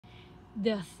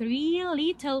The Three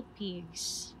Little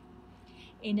Pigs.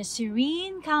 In a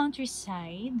serene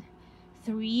countryside,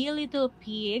 three little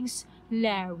pigs,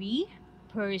 Larry,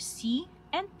 Percy,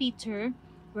 and Peter,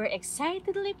 were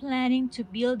excitedly planning to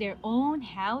build their own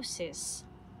houses.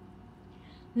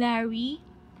 Larry,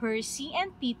 Percy,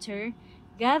 and Peter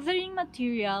gathering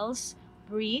materials,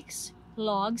 bricks,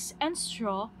 logs, and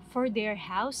straw for their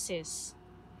houses.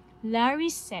 Larry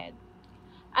said,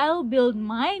 "I'll build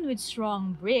mine with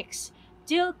strong bricks.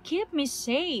 They'll keep me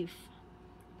safe."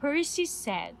 Percy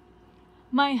said,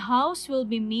 "My house will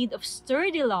be made of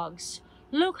sturdy logs.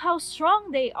 Look how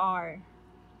strong they are."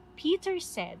 Peter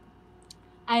said,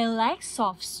 "I like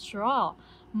soft straw.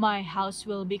 My house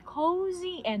will be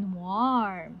cozy and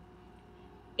warm."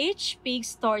 Each pig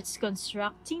starts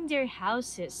constructing their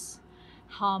houses,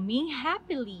 humming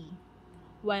happily,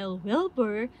 while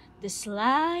Wilbur, the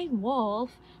sly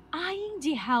wolf, eyeing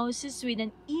the houses with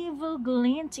an evil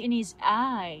glint in his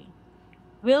eye.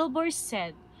 Wilbur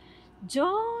said,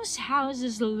 "Those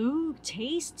houses look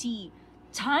tasty.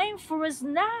 Time for a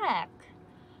snack."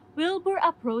 Wilbur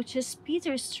approaches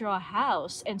Peter's straw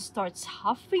house and starts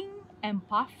huffing and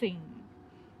puffing.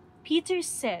 Peter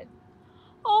said,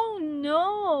 "Oh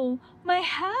no, my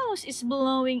house is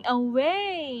blowing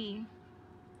away."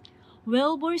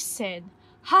 Wilbur said,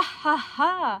 "Ha ha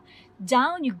ha,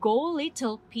 down you go,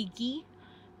 little piggy."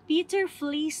 Peter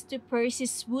flees to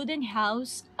Percy's wooden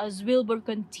house as Wilbur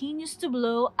continues to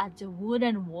blow at the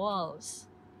wooden walls.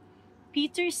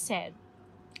 Peter said,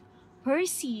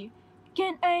 "Percy,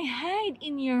 can I hide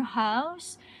in your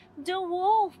house? The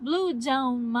wolf blew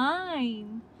down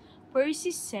mine."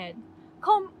 Percy said,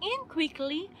 "Come in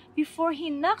quickly before he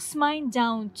knocks mine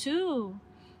down too."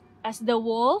 As the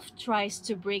wolf tries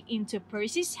to break into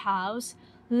Percy's house,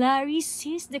 Larry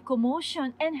sees the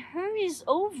commotion and hurries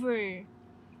over.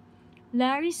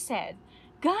 Larry said,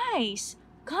 "Guys,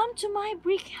 come to my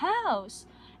brick house.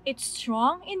 It's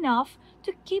strong enough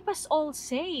to keep us all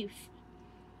safe."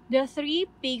 The three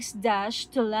pigs dash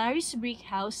to Larry's brick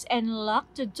house and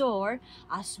lock the door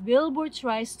as Wilbur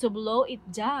tries to blow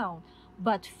it down,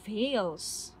 but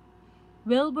fails.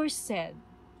 Wilbur said,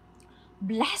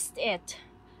 "Blast it!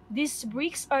 These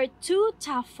bricks are too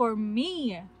tough for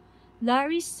me."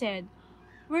 Larry said,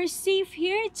 "We're safe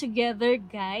here together,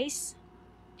 guys."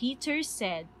 Peter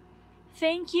said,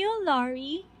 "Thank you,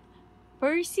 Larry."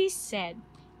 Percy said,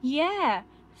 "Yeah,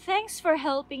 thanks for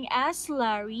helping us,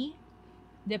 Larry."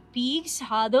 The pigs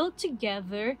huddled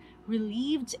together,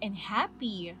 relieved and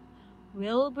happy.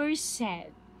 Wilbur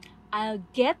said, "I'll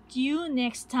get you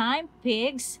next time,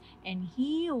 pigs," and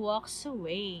he walks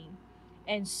away.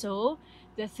 And so,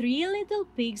 the three little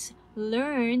pigs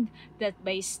learned that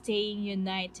by staying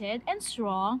united and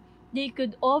strong, they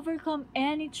could overcome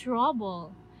any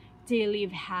trouble. They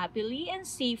live happily and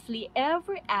safely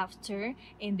ever after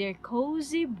in their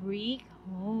cozy brick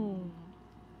home.